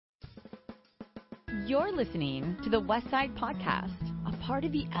You're listening to the Westside Podcast, a part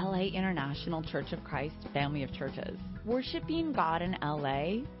of the LA International Church of Christ family of churches, worshiping God in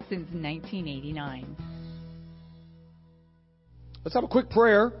LA since 1989. Let's have a quick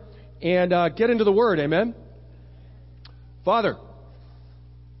prayer and get into the Word. Amen. Father,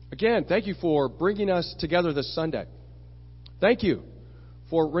 again, thank you for bringing us together this Sunday. Thank you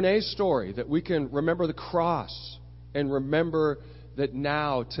for Renee's story, that we can remember the cross and remember that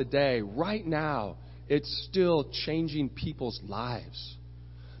now, today, right now, it's still changing people's lives.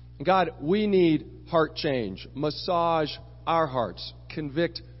 And God, we need heart change. Massage our hearts.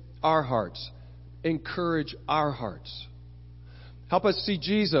 Convict our hearts. Encourage our hearts. Help us see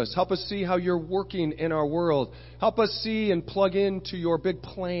Jesus. Help us see how you're working in our world. Help us see and plug into your big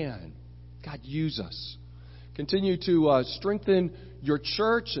plan. God, use us. Continue to strengthen your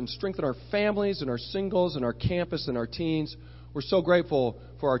church and strengthen our families and our singles and our campus and our teens. We're so grateful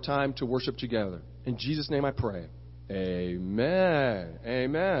for our time to worship together. In Jesus' name I pray. Amen.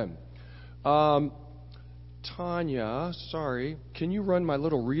 Amen. Tanya, sorry, can you run my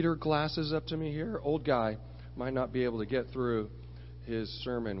little reader glasses up to me here? Old guy might not be able to get through his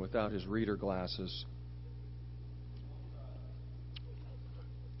sermon without his reader glasses.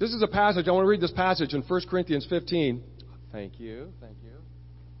 This is a passage, I want to read this passage in 1 Corinthians 15. Thank you. Thank you.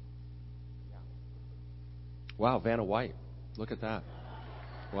 Wow, Vanna White. Look at that.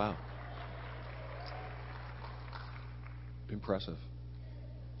 Wow. Impressive.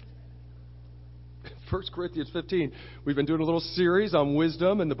 1 Corinthians 15. We've been doing a little series on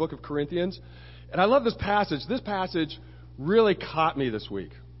wisdom in the book of Corinthians. And I love this passage. This passage really caught me this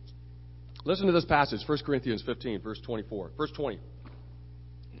week. Listen to this passage, 1 Corinthians 15, verse 24. Verse 20.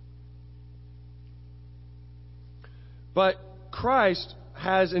 But Christ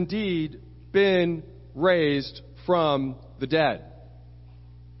has indeed been raised from the dead,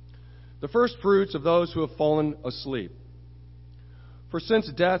 the first fruits of those who have fallen asleep. For since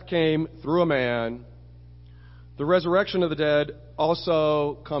death came through a man, the resurrection of the dead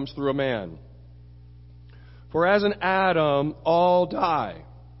also comes through a man. For as in Adam all die,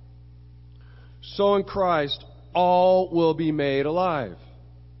 so in Christ all will be made alive,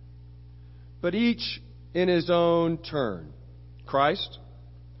 but each in his own turn. Christ,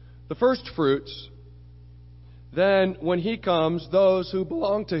 the first fruits, then when he comes, those who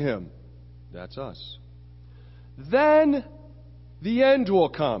belong to him. That's us. Then the end will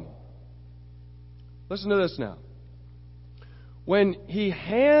come. Listen to this now. When he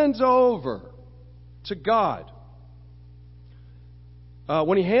hands over to God,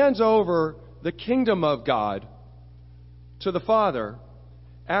 when he hands over the kingdom of God to the Father,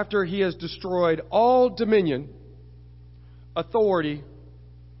 after he has destroyed all dominion, authority,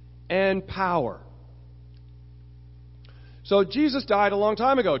 and power. So Jesus died a long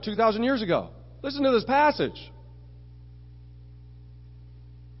time ago, 2,000 years ago. Listen to this passage.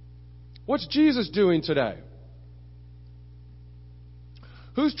 What's Jesus doing today?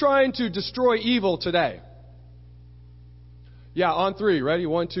 Who's trying to destroy evil today? Yeah, on three. Ready?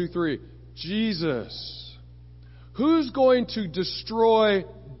 1, 2, 3. Jesus. Who's going to destroy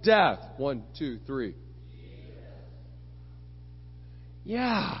death? 1, 2, 3.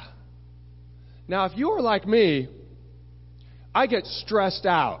 Yeah. Now, if you're like me, I get stressed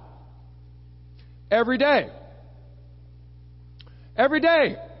out every day. Every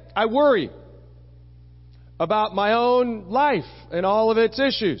day, I worry about my own life and all of its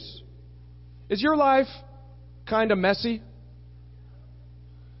issues. Is your life kind of messy?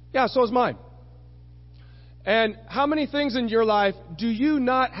 Yeah, so is mine. And how many things in your life do you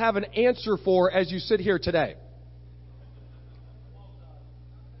not have an answer for as you sit here today?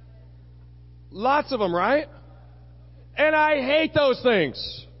 Lots of them, right? And I hate those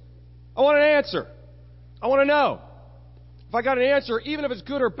things. I want an answer. I want to know. If I got an answer, even if it's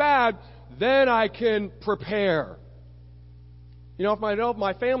good or bad, then I can prepare. You know, if I know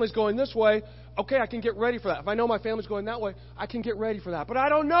my family's going this way, okay, I can get ready for that. If I know my family's going that way, I can get ready for that. But I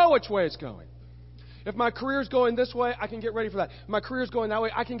don't know which way it's going. If my career's going this way, I can get ready for that. If my career's going that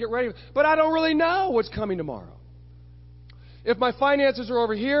way, I can get ready. But I don't really know what's coming tomorrow. If my finances are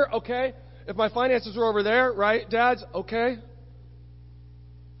over here, okay. If my finances are over there, right, dads, okay.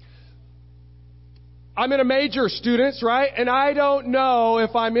 I'm in a major, students, right? And I don't know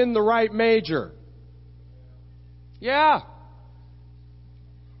if I'm in the right major. Yeah.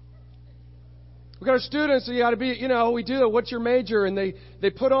 We got our students, so you got to be, you know, we do, what's your major? And they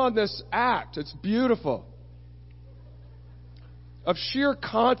put on this act. It's beautiful. Of sheer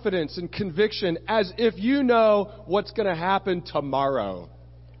confidence and conviction, as if you know what's going to happen tomorrow.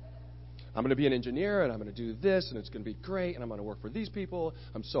 I'm going to be an engineer, and I'm going to do this, and it's going to be great, and I'm going to work for these people.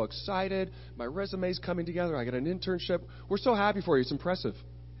 I'm so excited. My resume's coming together. I got an internship. We're so happy for you. It's impressive.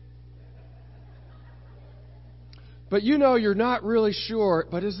 But you're not really sure,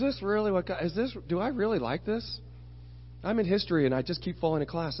 but is this really what God, do I really like this? I'm in history, and I just keep falling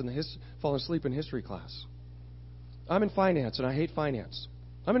asleep in history class. I'm in finance, and I hate finance.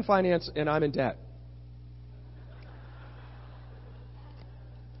 I'm in finance, and I'm in debt.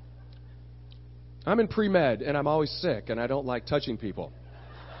 I'm in pre-med, and I'm always sick, and I don't like touching people.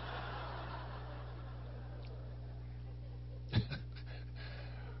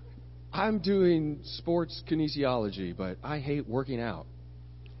 I'm doing sports kinesiology, but I hate working out.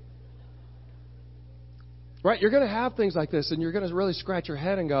 Right? You're going to have things like this, and you're going to really scratch your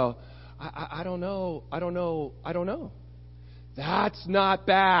head and go, I don't know. That's not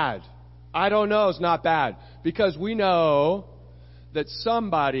bad. I don't know is not bad. Because we know that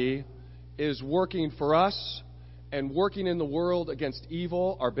somebody is working for us and working in the world against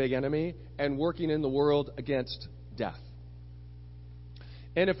evil, our big enemy, and working in the world against death.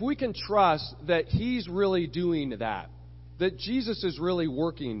 And if we can trust that He's really doing that Jesus is really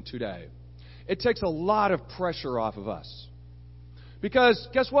working today, it takes a lot of pressure off of us. Because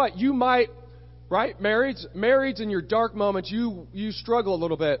guess what? You might, right? Marrieds in your dark moments, you struggle a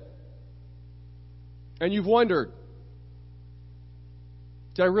little bit. And you've wondered,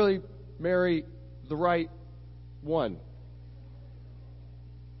 did I really marry the right one?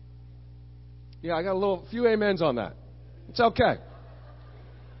 Yeah, I got a few amens on that. It's okay.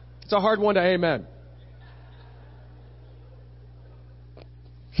 It's a hard one to amen.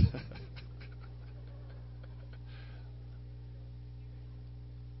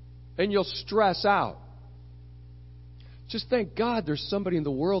 And you'll stress out. Just thank God there's somebody in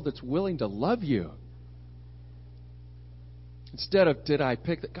the world that's willing to love you. Instead of, did I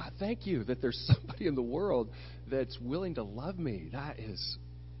pick that? God, thank you that there's somebody in the world that's willing to love me. That is,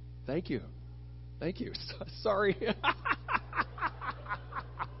 thank you. Thank you. Sorry.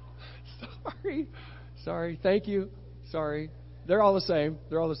 Sorry. Thank you. Sorry. They're all the same.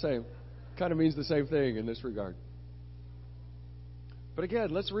 Kind of means the same thing in this regard. But again,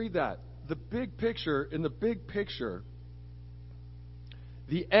 let's read that. In the big picture,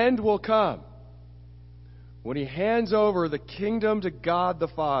 the end will come when He hands over the kingdom to God the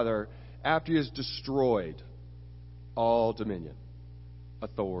Father after He has destroyed all dominion,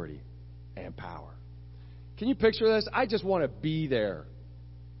 authority, and power. Can you picture this? I just want to be there.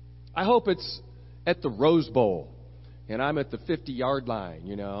 I hope it's at the Rose Bowl, and I'm at the 50-yard line,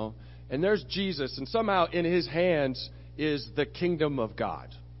 and there's Jesus, and somehow in His hands is the kingdom of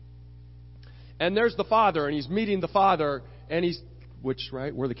God. And there's the Father, and He's meeting the Father, and we're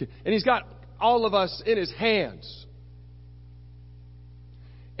the king, and He's got all of us in His hands.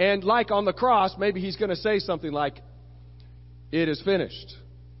 And like on the cross, maybe He's going to say something like, "It is finished,"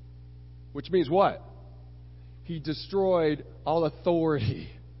 which means what? He destroyed all authority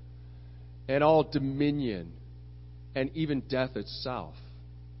and all dominion and even death itself.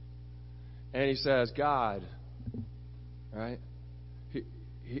 And He says, God, right?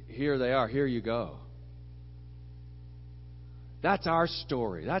 Here they are. Here you go. That's our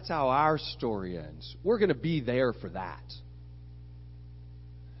story. That's how our story ends. We're going to be there for that.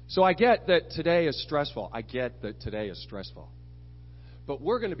 So I get that today is stressful. But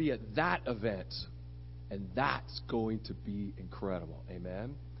we're going to be at that event, and that's going to be incredible.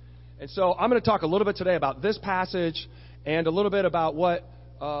 Amen? And so I'm going to talk a little bit today about this passage and a little bit about what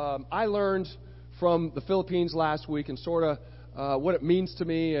I learned from the Philippines last week and sort of what it means to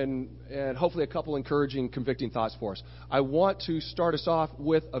me and hopefully a couple encouraging, convicting thoughts for us. I want to start us off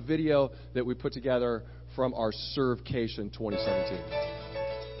with a video that we put together from our Servecation 2017.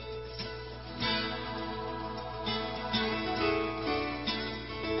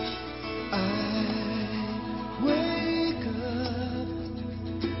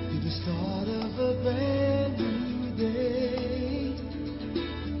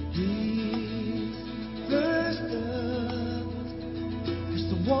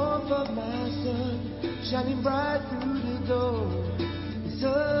 Shining bright through the door in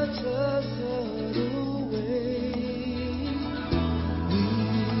such a subtle way. We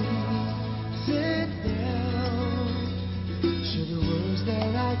sit down, share the words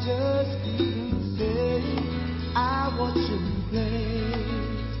that I just couldn't say. I watch you play,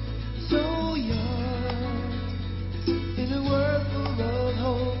 so young, in a world full of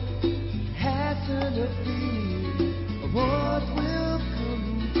hope, hasn't a fear of what will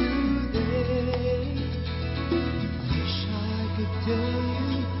come today. I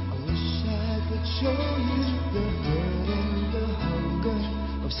wish I could show you the hurt and the hunger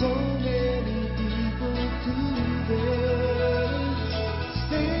of so many.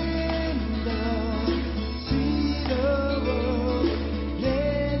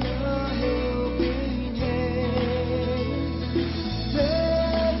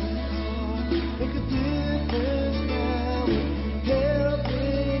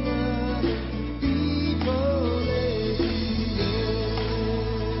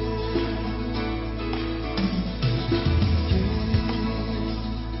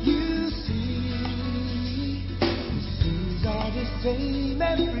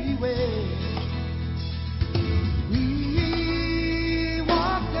 every way. We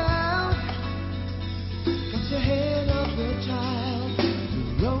walk down, got your hand of the child. You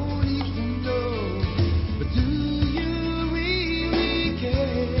don't even know, but do you really care?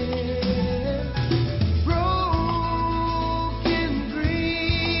 Broken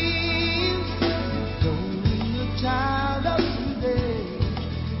dreams, it's only a child of today.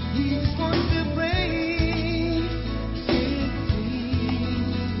 He's going to bring victory.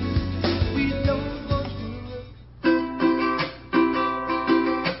 We don't want to.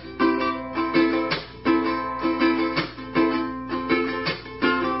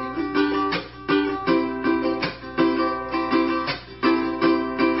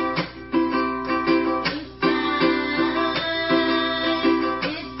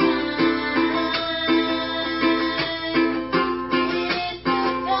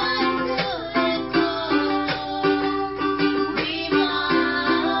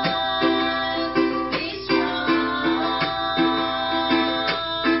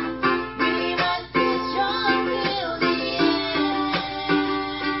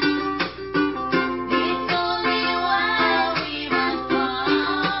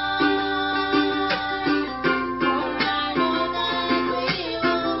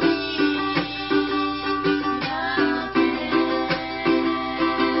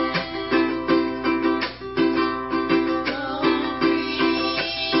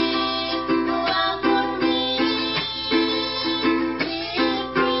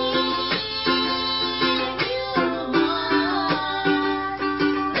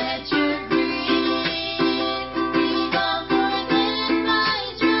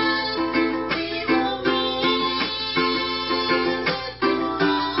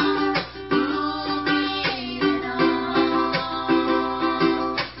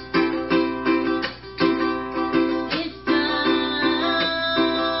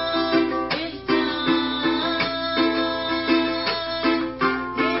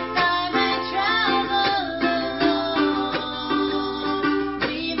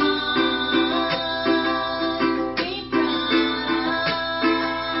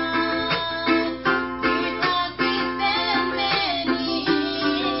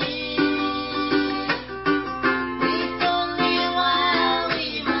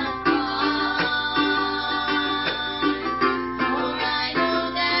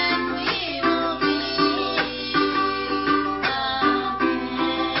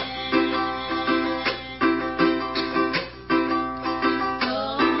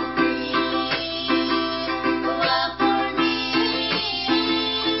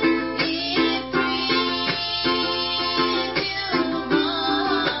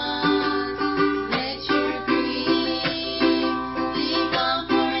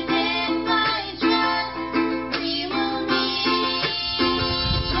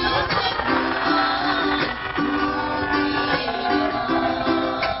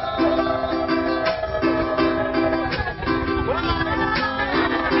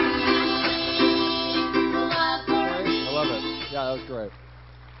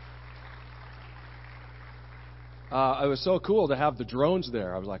 It was so cool to have the drones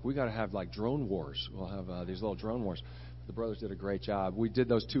there. I was like, we got to have like drone wars. We'll have these little drone wars. The brothers did a great job. We did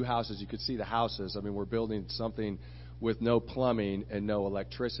those two houses. You could see the houses. I mean, we're building something with no plumbing and no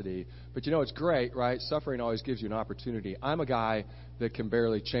electricity. But you know, it's great, right? Suffering always gives you an opportunity. I'm a guy that can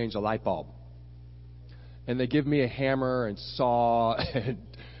barely change a light bulb. And they give me a hammer and saw and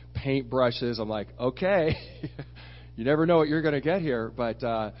paint brushes. I'm like, okay. You never know what you're going to get here. But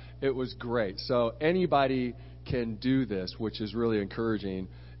it was great. So anybody can do this, which is really encouraging.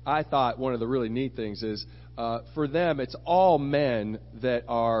 I thought one of the really neat things is for them, it's all men that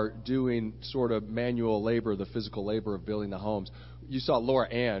are doing sort of manual labor, the physical labor of building the homes. You saw Laura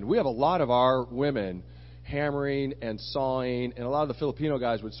Ann. We have a lot of our women hammering and sawing, and a lot of the Filipino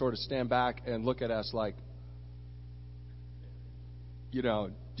guys would sort of stand back and look at us like, you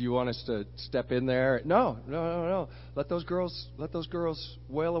know, do you want us to step in there? No. Let those girls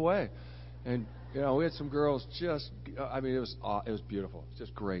wail away. And you know, we had some girls just, I mean, it was beautiful. It's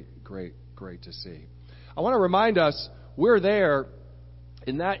just great to see. I want to remind us, we're there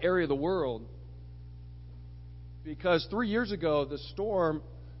in that area of the world because 3 years ago, the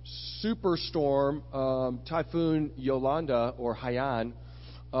superstorm, Typhoon Yolanda, or Haiyan,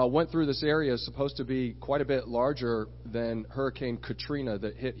 went through this area. Is supposed to be quite a bit larger than Hurricane Katrina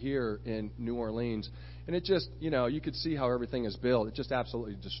that hit here in New Orleans. And it just, you know, you could see how everything is built. It just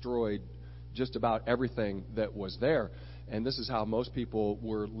absolutely destroyed just about everything that was there. And this is how most people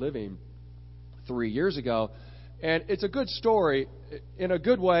were living 3 years ago. And it's a good story. In a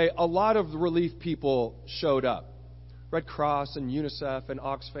good way, a lot of the relief people showed up. Red Cross and UNICEF and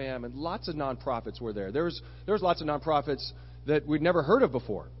Oxfam, and lots of nonprofits were there. There was lots of nonprofits that we'd never heard of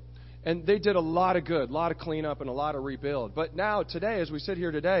before. And they did a lot of good, a lot of cleanup, and a lot of rebuild. But now, today, as we sit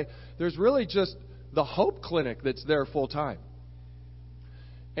here today, there's really just the Hope Clinic that's there full time.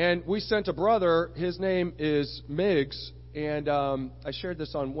 And we sent a brother, his name is Miggs, and I shared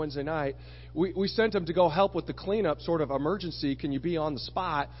this on Wednesday night. We sent him to go help with the cleanup, sort of emergency. Can you be on the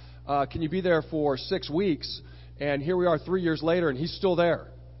spot? Can you be there for 6 weeks? And here we are 3 years later, and he's still there.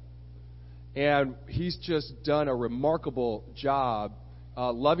 And he's just done a remarkable job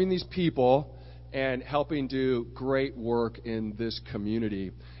loving these people and helping do great work in this community.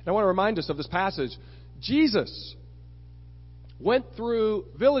 And I want to remind us of this passage. Jesus went through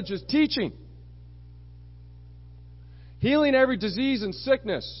villages teaching, healing every disease and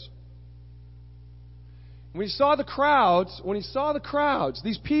sickness. When he saw the crowds,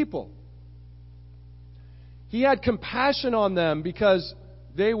 these people, he had compassion on them because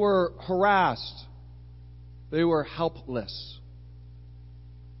they were harassed. They were helpless.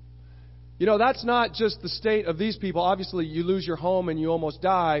 You know, that's not just the state of these people. Obviously, you lose your home and you almost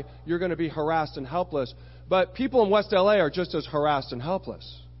die, you're going to be harassed and helpless. But people in West LA are just as harassed and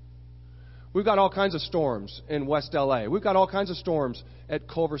helpless. We've got all kinds of storms in West LA. We've got all kinds of storms at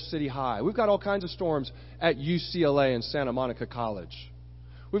Culver City High. We've got all kinds of storms at UCLA and Santa Monica College.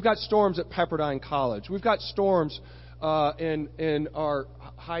 We've got storms at Pepperdine College. We've got storms in our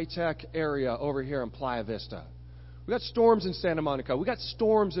high-tech area over here in Playa Vista. We've got storms in Santa Monica. We've got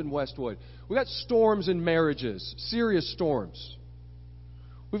storms in Westwood. We've got storms in marriages, serious storms.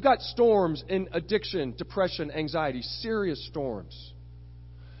 We've got storms in addiction, depression, anxiety, serious storms.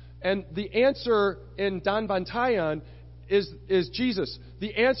 And the answer in Danbantayan is Jesus.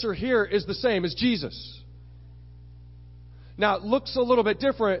 The answer here is the same as Jesus. Now, it looks a little bit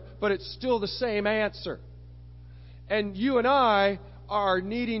different, but it's still the same answer. And you and I are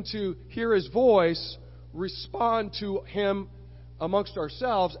needing to hear His voice, respond to Him amongst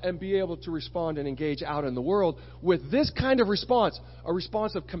ourselves, and be able to respond and engage out in the world with this kind of response, a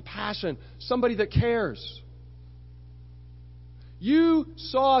response of compassion, somebody that cares. You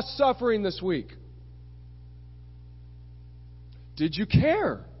saw suffering this week. Did you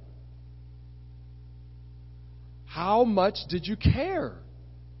care? How much did you care?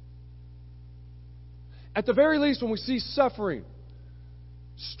 At the very least, when we see suffering,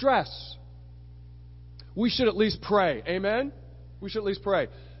 stress, we should at least pray. Amen? We should at least pray.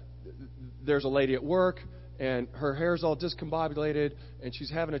 There's a lady at work, and her hair's all discombobulated, and she's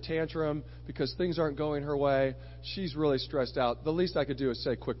having a tantrum because things aren't going her way. She's really stressed out. The least I could do is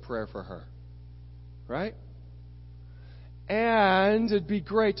say a quick prayer for her. Right? And it'd be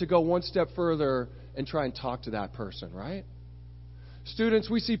great to go one step further and try and talk to that person, right? Students,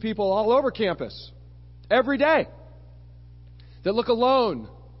 we see people all over campus every day that look alone,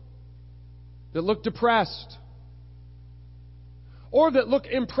 that look depressed, or that look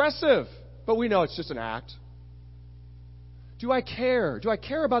impressive, but we know it's just an act. Do I care? Do I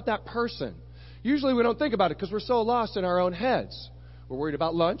care about that person? Usually we don't think about it because we're so lost in our own heads. We're worried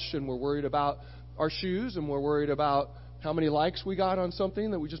about lunch, and we're worried about our shoes, and we're worried about how many likes we got on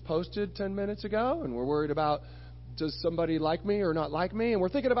something that we just posted 10 minutes ago, and we're worried about, does somebody like me or not like me? And we're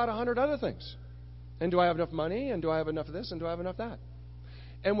thinking about 100 other things. And do I have enough money? And do I have enough of this? And do I have enough of that?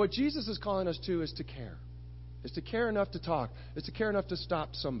 And what Jesus is calling us to is to care. Is to care enough to talk. Is to care enough to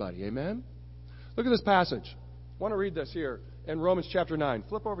stop somebody. Amen? Look at this passage. I want to read this here in Romans chapter 9.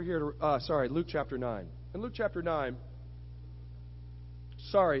 Flip over here to, Luke chapter 9. In Luke chapter 9,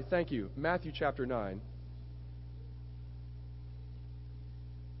 Matthew chapter 9.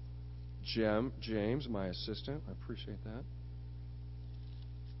 James, my assistant. I appreciate that.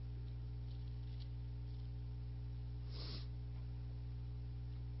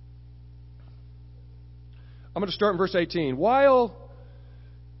 I'm going to start in verse 18. While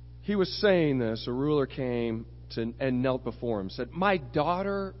he was saying this, a ruler came and knelt before him, said, "My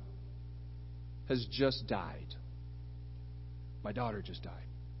daughter has just died. My daughter just died.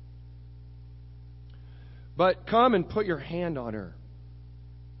 But come and put your hand on her,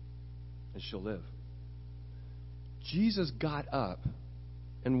 and she'll live." Jesus got up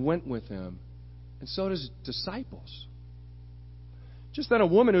and went with him, and so did his disciples. Just then a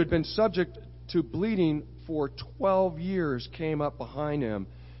woman who had been subject to bleeding for 12 years came up behind him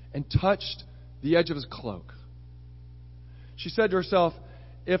and touched the edge of his cloak. She said to herself,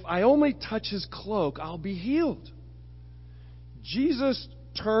 "If I only touch his cloak, I'll be healed." Jesus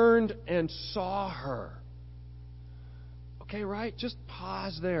turned and saw her. Okay, right? Just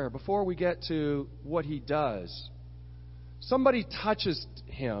pause there before we get to what he does. Somebody touches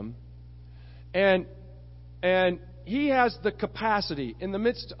him, and he has the capacity in the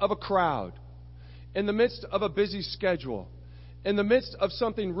midst of a crowd, in the midst of a busy schedule, in the midst of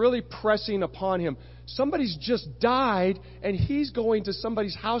something really pressing upon him. Somebody's just died, and he's going to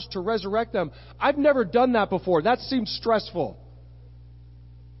somebody's house to resurrect them. I've never done that before. That seems stressful.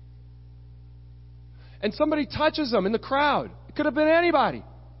 And somebody touches him in the crowd. It could have been anybody.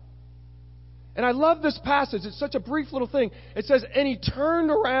 And I love this passage. It's such a brief little thing. It says, and he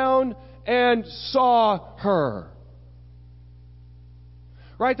turned around and saw her.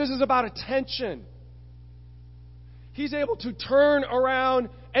 Right? This is about attention. He's able to turn around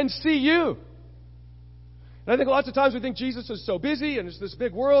and see you. And I think lots of times we think Jesus is so busy and it's this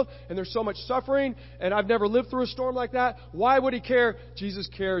big world and there's so much suffering and I've never lived through a storm like that. Why would he care? Jesus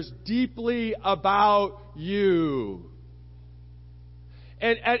cares deeply about you.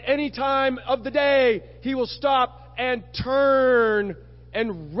 And at any time of the day, he will stop and turn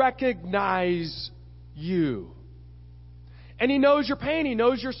and recognize you. And he knows your pain. He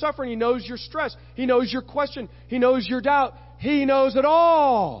knows your suffering. He knows your stress. He knows your question. He knows your doubt. He knows it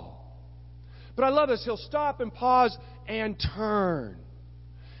all. But I love this. He'll stop and pause and turn.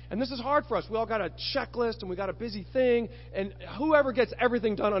 And this is hard for us. We all got a checklist and we got a busy thing. And whoever gets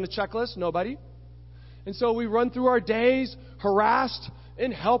everything done on a checklist? Nobody. And so we run through our days harassed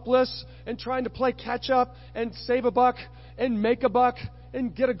and helpless and trying to play catch up and save a buck and make a buck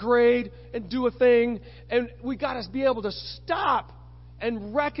and get a grade and do a thing. And we got to be able to stop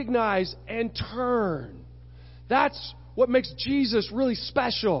and recognize and turn. That's what makes Jesus really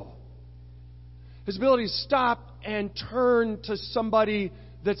special. His ability to stop and turn to somebody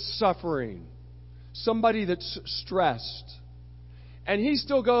that's suffering, somebody that's stressed. And he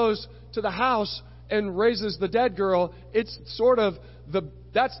still goes to the house and raises the dead girl. It's sort of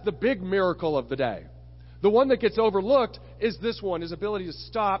that's the big miracle of the day. The one that gets overlooked is this one, his ability to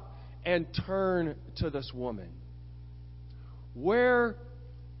stop and turn to this woman. Where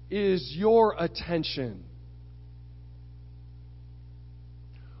is your attention?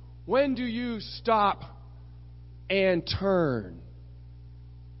 When do you stop and turn?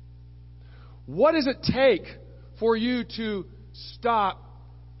 What does it take for you to stop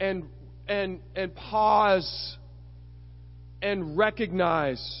and pause and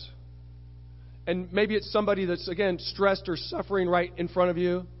recognize? And maybe it's somebody that's, again, stressed or suffering right in front of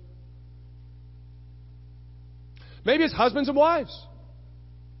you. Maybe it's husbands and wives.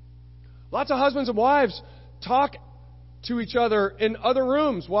 Lots of husbands and wives talk to each other in other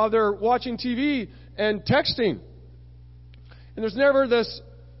rooms while they're watching TV and texting. And there's never this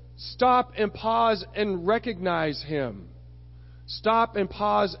stop and pause and recognize him. Stop and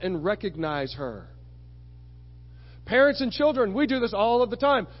pause and recognize her. Parents and children, we do this all of the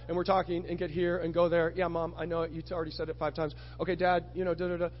time. And we're talking and get here and go there. Yeah, Mom, I know it. You already said it 5 times. Okay, Dad,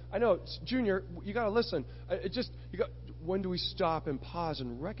 da-da-da. I know, Junior, you got to listen. When do we stop and pause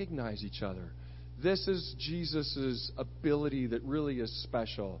and recognize each other? This is Jesus' ability that really is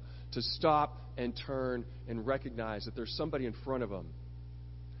special, to stop and turn and recognize that there's somebody in front of them.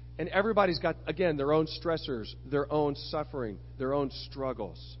 And everybody's got, again, their own stressors, their own suffering, their own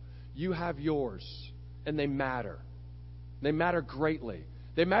struggles. You have yours, and they matter. They matter greatly.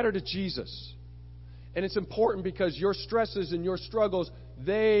 They matter to Jesus. And it's important because your stresses and your struggles,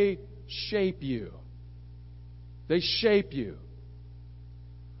 they shape you. They shape you.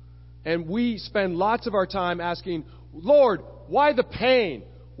 And we spend lots of our time asking, Lord, why the pain?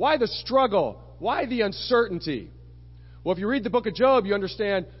 Why the struggle? Why the uncertainty? Well, if you read the book of Job, you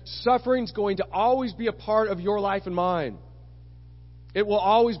understand suffering's going to always be a part of your life and mine. It will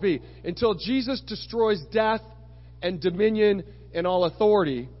always be. Until Jesus destroys death and dominion and all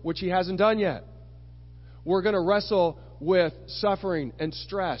authority, which he hasn't done yet. We're going to wrestle with suffering and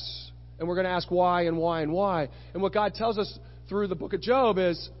stress. And we're going to ask why and why and why. And what God tells us through the book of Job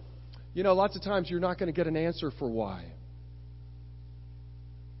is, lots of times you're not going to get an answer for why.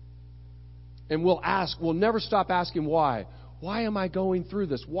 And we'll never stop asking why. Why am I going through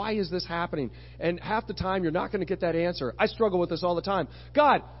this? Why is this happening? And half the time you're not going to get that answer. I struggle with this all the time.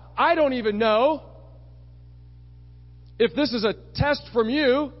 God, I don't even know if this is a test from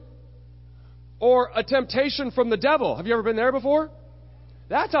you or a temptation from the devil. Have you ever been there before?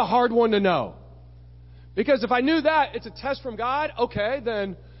 That's a hard one to know. Because if I knew that it's a test from God, okay,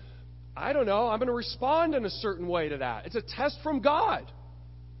 then I don't know. I'm going to respond in a certain way to that. It's a test from God.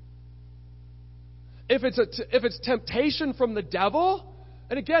 If it's temptation from the devil,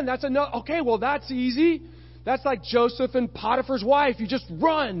 and again, that's enough. Okay, well, that's easy. That's like Joseph and Potiphar's wife. You just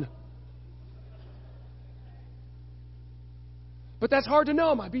run. But that's hard to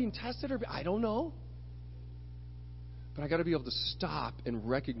know. Am I being tested? I don't know. But I got to be able to stop and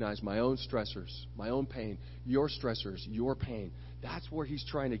recognize my own stressors, my own pain, your stressors, your pain. That's where he's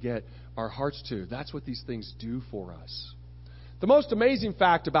trying to get our hearts to. That's what these things do for us. The most amazing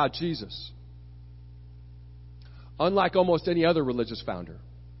fact about Jesus, unlike almost any other religious founder,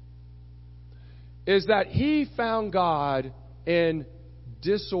 is that he found God in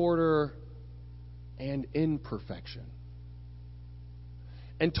disorder and imperfection,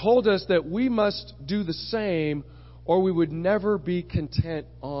 and told us that we must do the same or we would never be content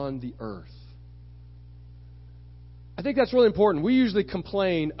on the earth. I think that's really important. We usually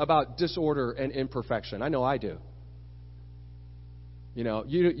complain about disorder and imperfection. I know I do. You know,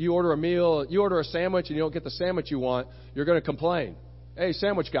 you order a meal, you order a sandwich, and you don't get the sandwich you want, you're going to complain. Hey,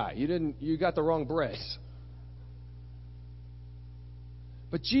 sandwich guy, you got the wrong bread.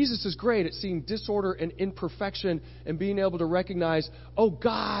 But Jesus is great at seeing disorder and imperfection and being able to recognize, oh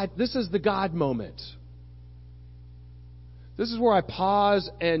God, this is the God moment. This is where I pause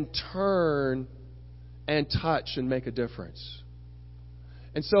and turn and touch and make a difference.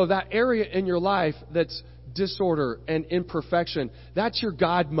 And so that area in your life that's disorder and imperfection, that's your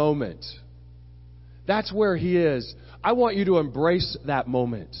God moment. That's where He is. I want you to embrace that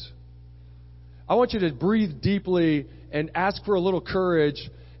moment. I want you to breathe deeply and ask for a little courage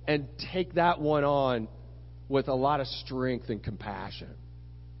and take that one on with a lot of strength and compassion.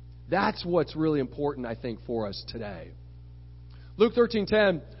 That's what's really important, I think, for us today. Luke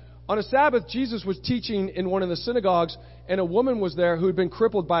 13:10, on a Sabbath, Jesus was teaching in one of the synagogues, and a woman was there who had been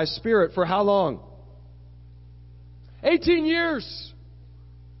crippled by a spirit for how long? 18 years.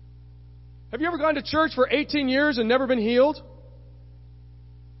 Have you ever gone to church for 18 years and never been healed?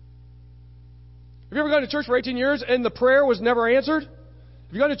 Have you ever gone to church for 18 years and the prayer was never answered?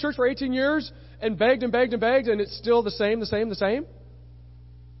 Have you gone to church for 18 years and begged and begged and begged and it's still the same?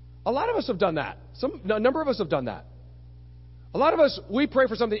 A lot of us have done that. A number of us have done that. A lot of us, we pray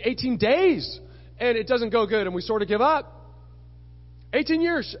for something 18 days and it doesn't go good and we sort of give up. 18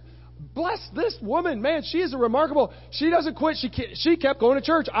 years. Bless this woman. Man, she is a remarkable. She doesn't quit. She kept going to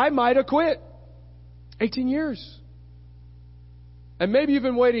church. I might have quit. 18 years. And maybe you've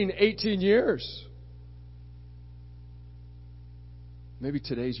been waiting 18 years. Maybe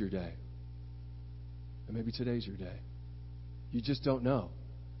today's your day. And maybe today's your day. You just don't know.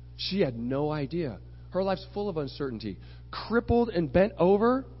 She had no idea. Her life's full of uncertainty. Crippled and bent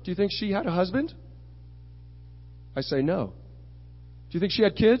over. Do you think she had a husband? I say no. Do you think she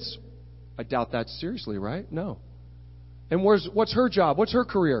had kids? I doubt that seriously, right? No. And what's her job? What's her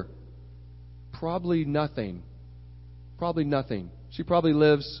career? Probably nothing. Probably nothing. She probably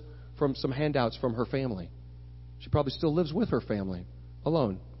lives from some handouts from her family. She probably still lives with her family,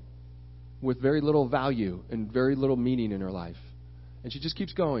 alone, with very little value and very little meaning in her life. And she just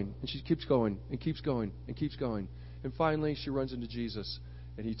keeps going, and she keeps going, and keeps going, and keeps going. And finally, she runs into Jesus,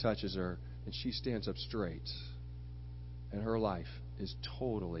 and He touches her, and she stands up straight. And her life is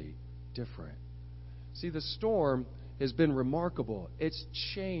totally different. See, the storm has been remarkable. It's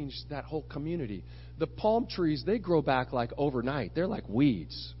changed that whole community. The palm trees, they grow back like overnight. They're like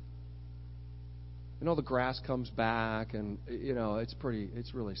weeds. And all the grass comes back, and,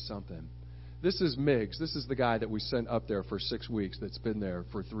 it's really something. This is Miggs. This is the guy that we sent up there for 6 weeks that's been there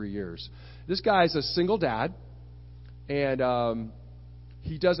for 3 years. This guy's a single dad, and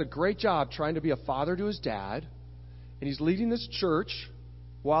he does a great job trying to be a father to his dad, and he's leading this church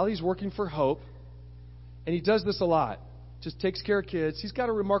while he's working for Hope, and he does this a lot. Just takes care of kids. He's got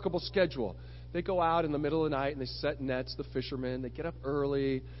a remarkable schedule. They go out in the middle of the night, and they set nets, the fishermen. They get up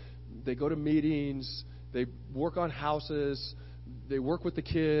early. They go to meetings. They work on houses. They work with the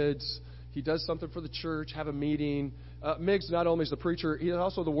kids. He does something for the church, have a meeting. Miggs not only is the preacher, he's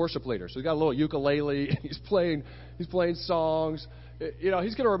also the worship leader. So he's got a little ukulele. He's playing songs.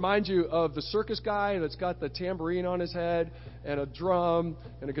 He's going to remind you of the circus guy that's got the tambourine on his head and a drum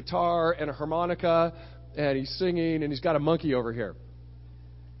and a guitar and a harmonica, and he's singing, and he's got a monkey over here.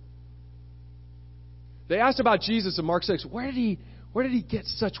 They asked about Jesus in Mark 6. Where did he get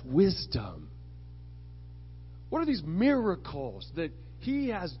such wisdom? What are these miracles that He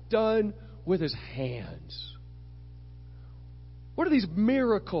has done with His hands? What are these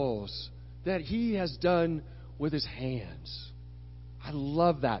miracles that He has done with His hands? I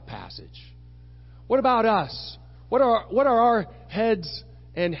love that passage. What about us? What are our heads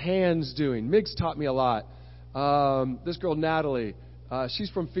and hands doing? Miggs taught me a lot. This girl, Natalie, she's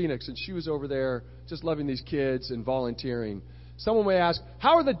from Phoenix, and she was over there just loving these kids and volunteering. Someone may ask,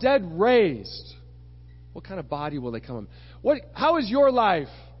 how are the dead raised? What kind of body will they come in? How is your life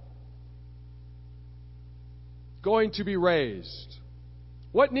going to be raised?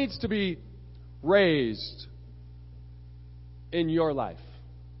 What needs to be raised? in your life.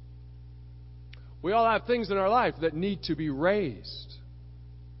 We all have things in our life that need to be raised.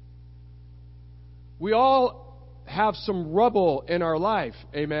 We all have some rubble in our life.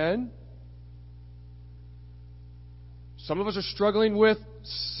 Amen? Some of us are struggling with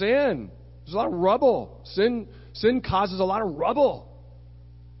sin. There's a lot of rubble. Sin causes a lot of rubble.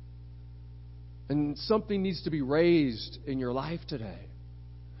 And something needs to be raised in your life today.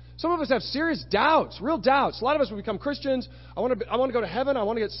 Some of us have serious doubts, real doubts. A lot of us, when we become Christians, I want to go to heaven, I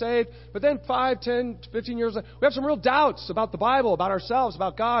want to get saved. But then 5, 10, 15 years later, we have some real doubts about the Bible, about ourselves,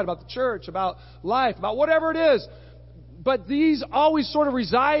 about God, about the church, about life, about whatever it is. But these always sort of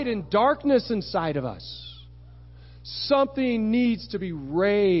reside in darkness inside of us. Something needs to be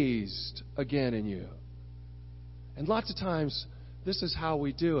raised again in you. And lots of times, this is how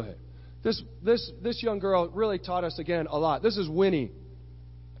we do it. This young girl really taught us again a lot. This is Winnie.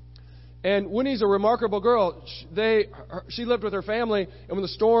 And Winnie's a remarkable girl. She lived with her family, and when the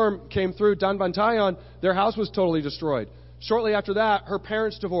storm came through Danbantayan, their house was totally destroyed. Shortly after that, her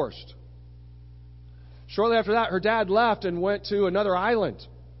parents divorced. Shortly after that, her dad left and went to another island.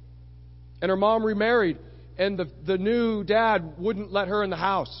 And her mom remarried, and the new dad wouldn't let her in the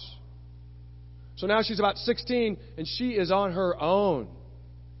house. So now she's about 16, and she is on her own.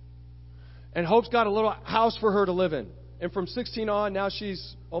 And Hope's got a little house for her to live in. And from 16 on, now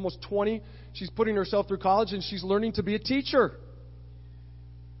she's almost 20. She's putting herself through college, and she's learning to be a teacher.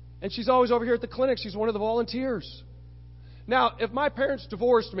 And she's always over here at the clinic. She's one of the volunteers. Now, if my parents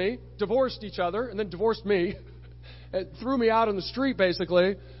divorced each other, and then divorced me, and threw me out on the street,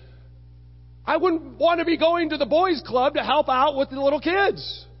 basically, I wouldn't want to be going to the boys' club to help out with the little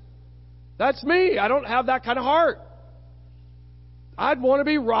kids. That's me. I don't have that kind of heart. I'd want to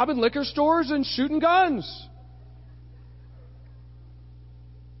be robbing liquor stores and shooting guns.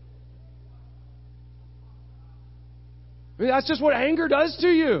 I mean, that's just what anger does to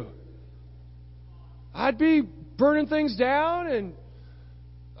you. I'd be burning things down, and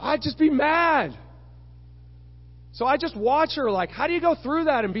I'd just be mad. So I just watch her like, how do you go through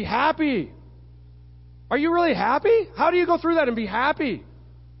that and be happy? Are you really happy? How do you go through that and be happy?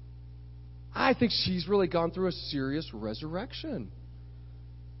 I think she's really gone through a serious resurrection.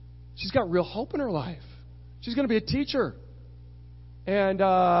 She's got real hope in her life. She's going to be a teacher.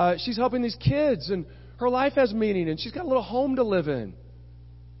 And she's helping these kids, and her life has meaning, and she's got a little home to live in.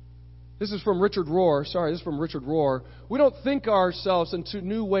 This is from Richard Rohr. Sorry, this is from Richard Rohr. We don't think ourselves into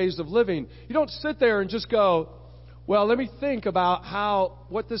new ways of living. You don't sit there and just go, well, let me think about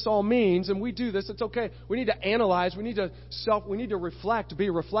what this all means, and we do this. It's okay. We need to analyze. We need to reflect, be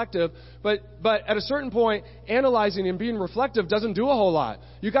reflective. But at a certain point, analyzing and being reflective doesn't do a whole lot.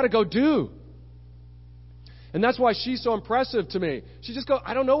 You got to go do. And that's why she's so impressive to me. She just goes,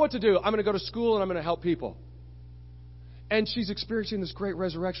 I don't know what to do. I'm going to go to school and I'm going to help people. And she's experiencing this great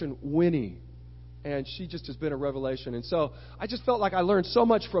resurrection, Winnie. And she just has been a revelation. And so I just felt like I learned so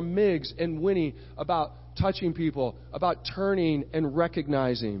much from Miggs and Winnie about touching people, about turning and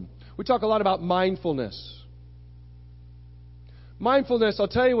recognizing. We talk a lot about mindfulness. Mindfulness, I'll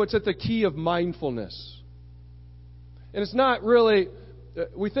tell you what's at the key of mindfulness. And it's not really,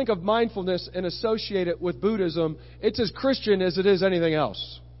 we think of mindfulness and associate it with Buddhism. It's as Christian as it is anything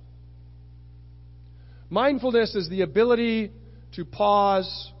else. Mindfulness is the ability to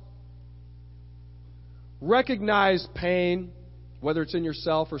pause, recognize pain, whether it's in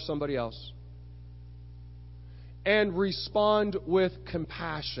yourself or somebody else, and respond with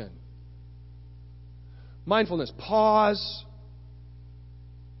compassion. Mindfulness, pause,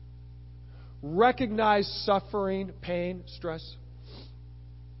 recognize suffering, pain, stress,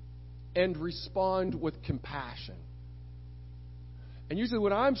 and respond with compassion. And usually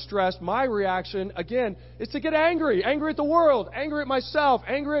when I'm stressed, my reaction, again, is to get angry. Angry at the world, angry at myself,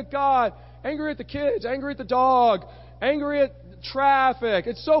 angry at God, angry at the kids, angry at the dog, angry at traffic.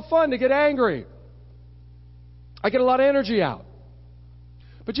 It's so fun to get angry. I get a lot of energy out.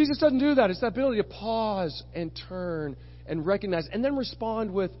 But Jesus doesn't do that. It's the ability to pause and turn and recognize and then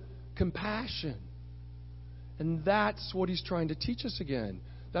respond with compassion. And that's what he's trying to teach us again.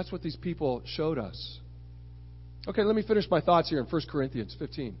 That's what these people showed us. Okay, let me finish my thoughts here in 1 Corinthians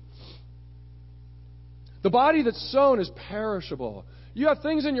 15. The body that's sown is perishable. You have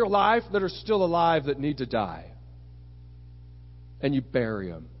things in your life that are still alive that need to die. And you bury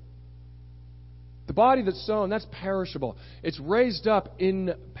them. The body that's sown, that's perishable. It's raised up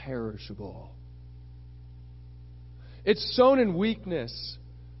imperishable. It's sown in weakness,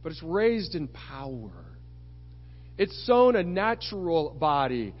 but it's raised in power. It's sown a natural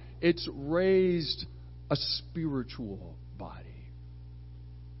body. It's raised a spiritual body.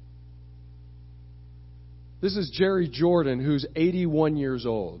 This is Jerry Jordan, who's 81 years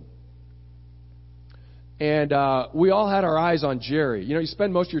old. And we all had our eyes on Jerry. You know, you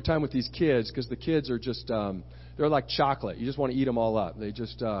spend most of your time with these kids because the kids are just, they're like chocolate. You just want to eat them all up. They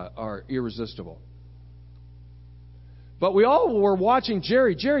just are irresistible. But we all were watching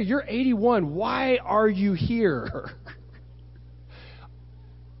Jerry. Jerry, you're 81. Why are you here?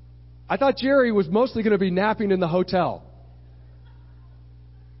 I thought Jerry was mostly going to be napping in the hotel.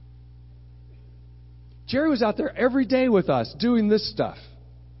 Jerry was out there every day with us doing this stuff.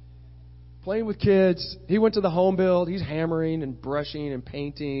 Playing with kids. He went to the home build. He's hammering and brushing and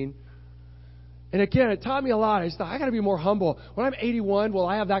painting. And again, it taught me a lot. I just thought, I got to be more humble. When I'm 81, will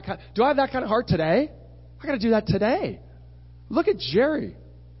I have that do I have that kind of heart today? I got to do that today. Look at Jerry.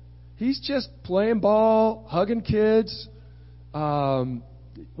 He's just playing ball, hugging kids.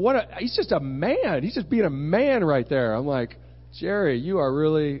 He's just a man. He's just being a man right there. I'm like, Jerry, you are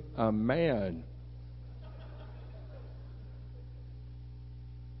really a man.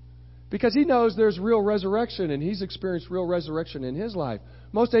 Because he knows there's real resurrection, and he's experienced real resurrection in his life.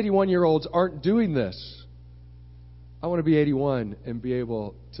 Most 81-year-olds aren't doing this. I want to be 81 and be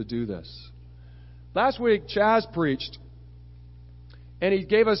able to do this. Last week, Chaz preached, and he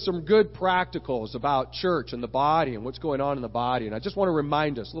gave us some good practicals about church and the body and what's going on in the body. And I just want to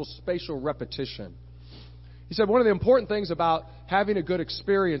remind us, a little spatial repetition. He said one of the important things about having a good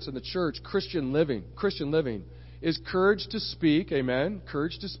experience in the church, Christian living, is courage to speak. Amen.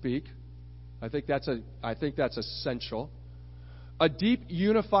 Courage to speak. I think that's essential. A deep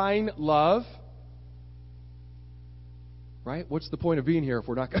unifying love. Right? What's the point of being here if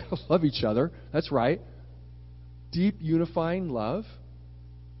we're not going to love each other? That's right. Deep unifying love.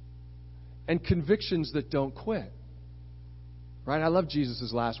 And convictions that don't quit. Right? I love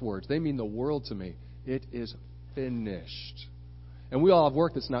Jesus' last words. They mean the world to me. It is finished. And we all have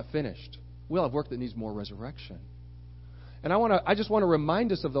work that's not finished. We all have work that needs more resurrection. And I just want to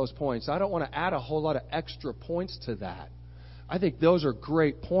remind us of those points. I don't want to add a whole lot of extra points to that. I think those are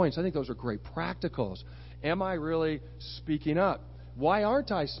great points. I think those are great practicals. Am I really speaking up? Why aren't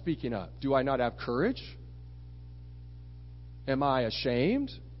I speaking up? Do I not have courage? Am I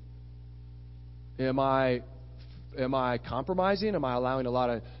ashamed? Am I compromising? Am I allowing a lot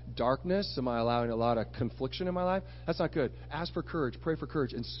of darkness? Am I allowing a lot of confliction in my life? That's not good. Ask for courage, pray for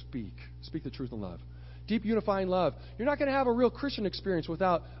courage, and speak. Speak the truth in love. Deep unifying love. You're not going to have a real Christian experience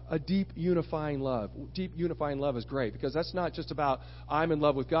without a deep unifying love. Deep unifying love is great because that's not just about I'm in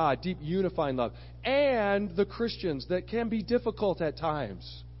love with God. Deep unifying love. And the Christians that can be difficult at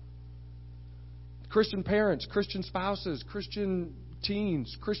times. Christian parents, Christian spouses, Christian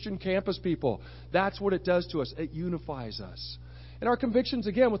teens, Christian campus people. That's what it does to us. It unifies us. And our convictions,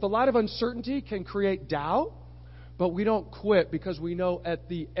 again, with a lot of uncertainty, can create doubt. But we don't quit because we know at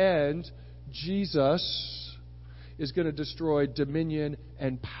the end Jesus is going to destroy dominion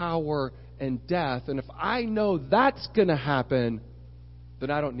and power and death. And if I know that's going to happen,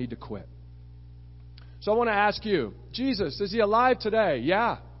 then I don't need to quit. So I want to ask you, Jesus, is he alive today?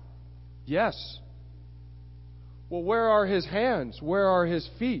 Yeah. Yes. Well, where are his hands? Where are his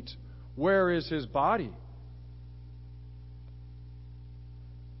feet? Where is his body?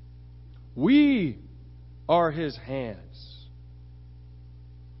 We are his hands.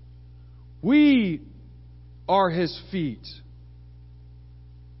 We are his feet.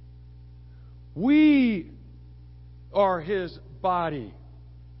 We are his body.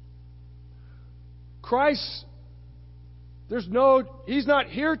 Christ, he's not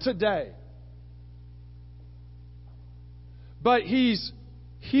here today. But he's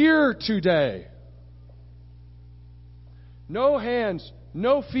here today. No hands,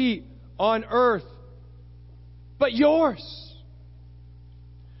 no feet on earth, but yours.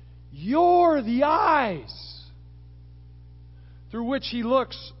 You're the eyes through which he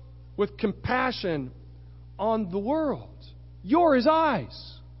looks with compassion on the world. You're his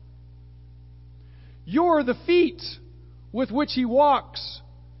eyes. You're the feet with which he walks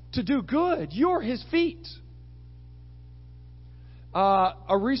to do good. You're his feet.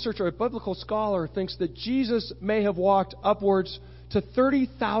 A researcher, a biblical scholar, thinks that Jesus may have walked upwards to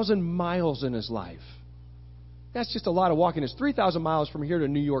 30,000 miles in his life. That's just a lot of walking. It's 3,000 miles from here to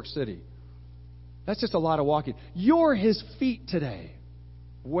New York City. That's just a lot of walking. You're his feet today.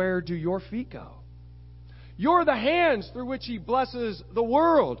 Where do your feet go? You're the hands through which he blesses the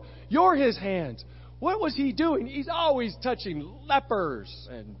world. You're his hands. What was he doing? He's always touching lepers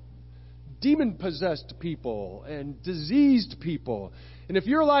and demon-possessed people and diseased people. And if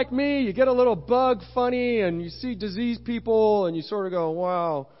you're like me, you get a little bug funny and you see diseased people and you sort of go,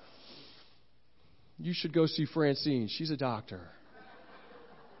 wow, you should go see Francine. She's a doctor.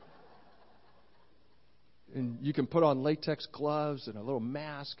 And you can put on latex gloves and a little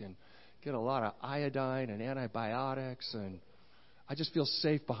mask and get a lot of iodine and antibiotics. And I just feel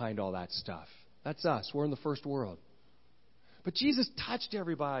safe behind all that stuff. That's us. We're in the first world. But Jesus touched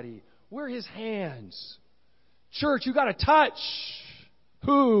everybody. We're his hands. Church, you got to touch.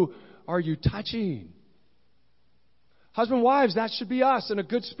 Who are you touching? Husband, wives, that should be us in a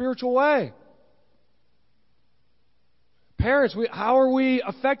good spiritual way. Parents, how are we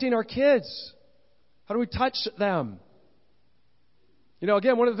affecting our kids? How do we touch them? You know,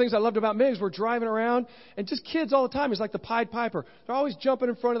 again, one of the things I loved about Miggs, we're driving around, and just kids all the time. He's like the Pied Piper. They're always jumping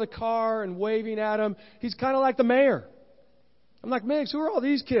in front of the car and waving at him. He's kind of like the mayor. I'm like, Miggs, who are all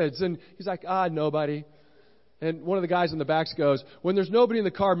these kids? And he's like, nobody. And one of the guys in the back goes, when there's nobody in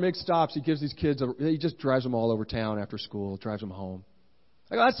the car, Miggs stops. He gives these kids, he just drives them all over town after school, drives them home.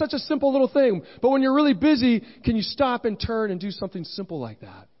 I go, that's such a simple little thing. But when you're really busy, can you stop and turn and do something simple like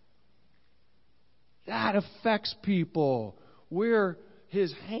that? That affects people. We're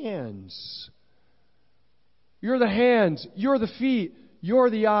his hands. You're the hands. You're the feet. You're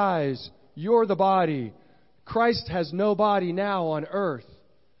the eyes. You're the body. Christ has no body now on earth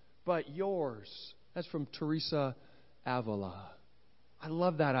but yours. That's from Teresa Avila. I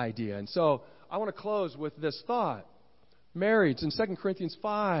love that idea. And so I want to close with this thought. Marrieds in 2 Corinthians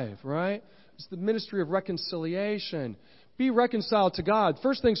 5, right? It's the ministry of reconciliation. Be reconciled to God.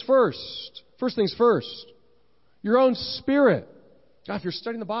 First things first. First things first. Your own spirit. God, if you're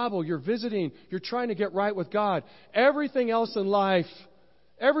studying the Bible, you're visiting, you're trying to get right with God. Everything else in life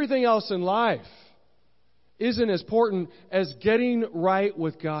isn't as important as getting right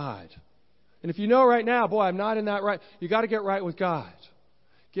with God. And if you know right now, boy, I'm not in that right, you got to get right with God.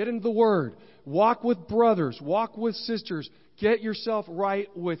 Get into the Word. Walk with brothers. Walk with sisters. Get yourself right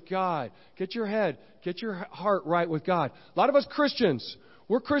with God. Get your head, get your heart right with God. A lot of us Christians,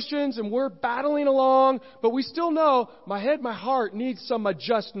 we're Christians and we're battling along, but we still know my head, my heart needs some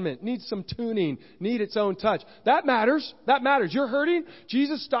adjustment, needs some tuning, need its own touch. That matters. That matters. You're hurting.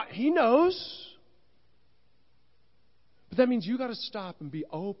 Jesus, He knows. But that means you got to stop and be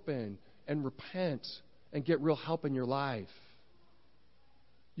open and repent and get real help in your life.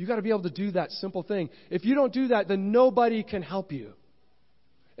 You got to be able to do that simple thing. If you don't do that, then nobody can help you.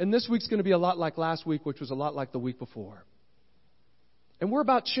 And this week's going to be a lot like last week, which was a lot like the week before. And we're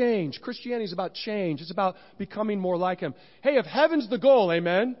about change. Christianity is about change. It's about becoming more like Him. Hey, if heaven's the goal,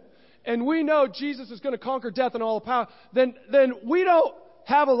 amen, and we know Jesus is going to conquer death and all the power, then we don't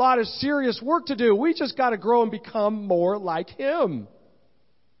have a lot of serious work to do. We just got to grow and become more like Him.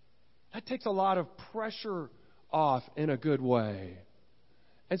 That takes a lot of pressure off in a good way.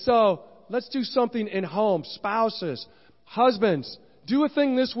 And so, let's do something in home. Spouses, husbands, do a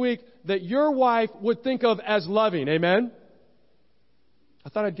thing this week that your wife would think of as loving. Amen? I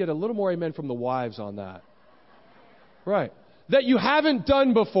thought I'd get a little more amen from the wives on that. Right. That you haven't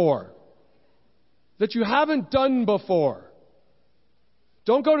done before. That you haven't done before.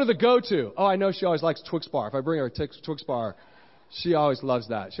 Don't go to the go-to. Oh, I know she always likes Twix bar. If I bring her a Twix bar, she always loves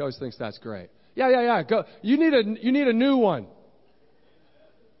that. She always thinks that's great. Yeah. Go. You need a new one.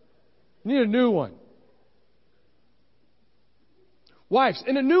 You need a new one. Wives,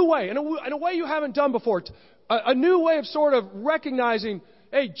 in a new way, in a way you haven't done before. A new way of sort of recognizing,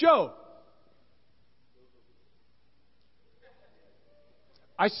 hey, Joe,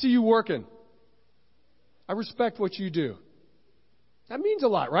 I see you working. I respect what you do. That means a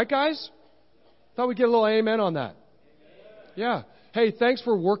lot, right, guys? Thought we'd get a little amen on that. Yeah. Hey, thanks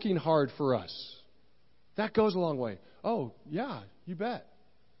for working hard for us. That goes a long way. Oh, yeah, you bet.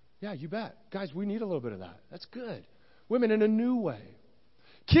 Yeah, you bet. Guys, we need a little bit of that. That's good. Women, in a new way.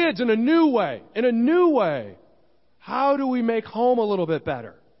 Kids, in a new way. In a new way. How do we make home a little bit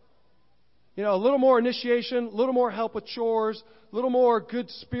better? You know, a little more initiation, a little more help with chores, a little more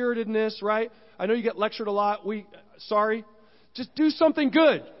good-spiritedness, right? I know you get lectured a lot. Sorry. Just do something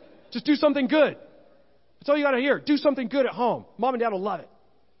good. Just do something good. That's all you got to hear. Do something good at home. Mom and Dad will love it.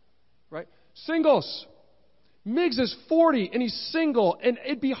 Right? Singles. Miggs is 40 and he's single, and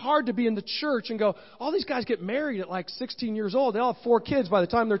it'd be hard to be in the church and go, all these guys get married at like 16 years old. They all have 4 kids by the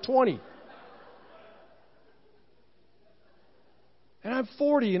time they're 20. And I'm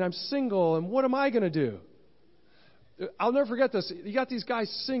 40 and I'm single, and what am I going to do? I'll never forget this. You got these guys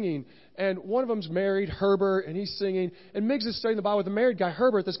singing, and one of them's married, Herbert, and he's singing. And Miggs is studying the Bible with a married guy,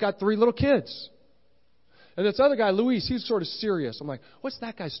 Herbert, that's got 3 little kids. And this other guy, Luis, he's sort of serious. I'm like, what's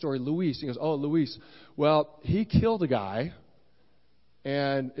that guy's story, Luis? He goes, oh, Luis. Well, he killed a guy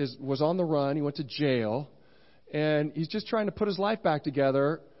and was on the run. He went to jail. And he's just trying to put his life back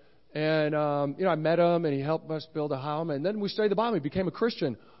together. And, I met him, and he helped us build a home. And then we studied the Bible. He became a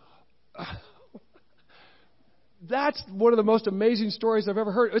Christian. That's one of the most amazing stories I've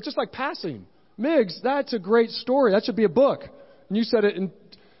ever heard. It's just like passing. Miggs, that's a great story. That should be a book. And you said it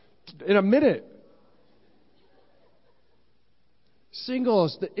in a minute.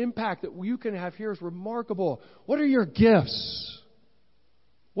 Singles, the impact that you can have here is remarkable. What are your gifts?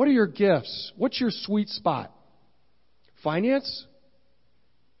 What are your gifts? What's your sweet spot? Finance?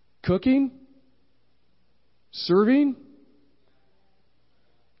 Cooking? Serving?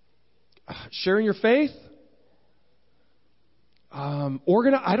 Sharing your faith?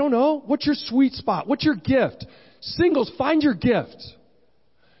 I don't know. What's your sweet spot? What's your gift? Singles, find your gift.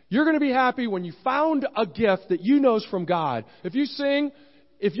 You're going to be happy when you found a gift that you know is from God. If you sing,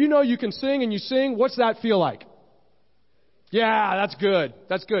 if you know you can sing and you sing, what's that feel like? Yeah, that's good.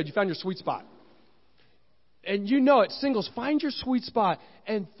 That's good. You found your sweet spot. And you know it. Singles, find your sweet spot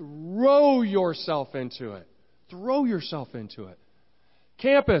and throw yourself into it. Throw yourself into it.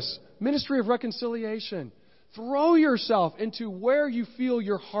 Campus, ministry of reconciliation. Throw yourself into where you feel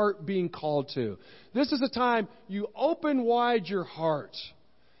your heart being called to. This is a time you open wide your heart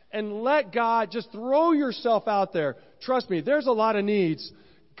and let God just throw yourself out there. Trust me, there's a lot of needs.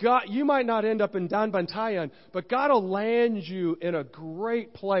 God, you might not end up in Danbantayan, but God will land you in a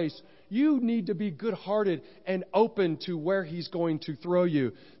great place. You need to be good-hearted and open to where He's going to throw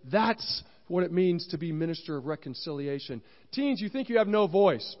you. That's what it means to be minister of reconciliation. Teens, you think you have no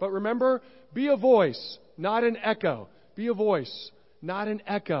voice, but remember, be a voice, not an echo. Be a voice, not an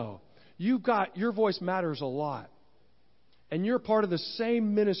echo. Your voice matters a lot. And you're part of the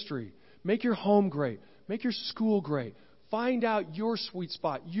same ministry. Make your home great. Make your school great. Find out your sweet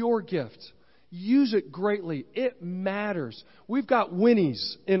spot, your gift. Use it greatly. It matters. We've got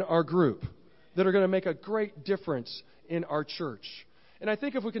Winnies in our group that are going to make a great difference in our church. And I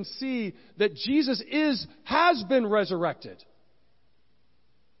think if we can see that Jesus has been resurrected,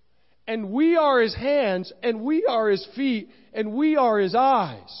 and we are His hands, and we are His feet, and we are His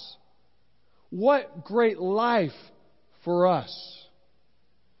eyes, what great life for us.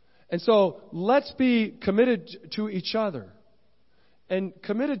 And so let's be committed to each other and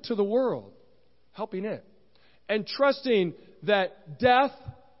committed to the world, helping it, and trusting that death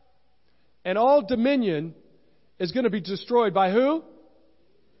and all dominion is going to be destroyed by who?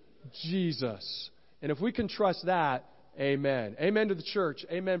 Jesus. And if we can trust that, amen. Amen to the church.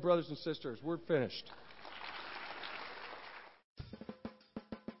 Amen, brothers and sisters. We're finished.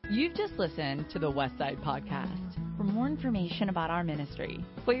 You've just listened to the Westside Podcast. For more information about our ministry,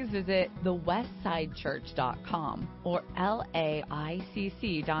 please visit thewestsidechurch.com or laicc.net.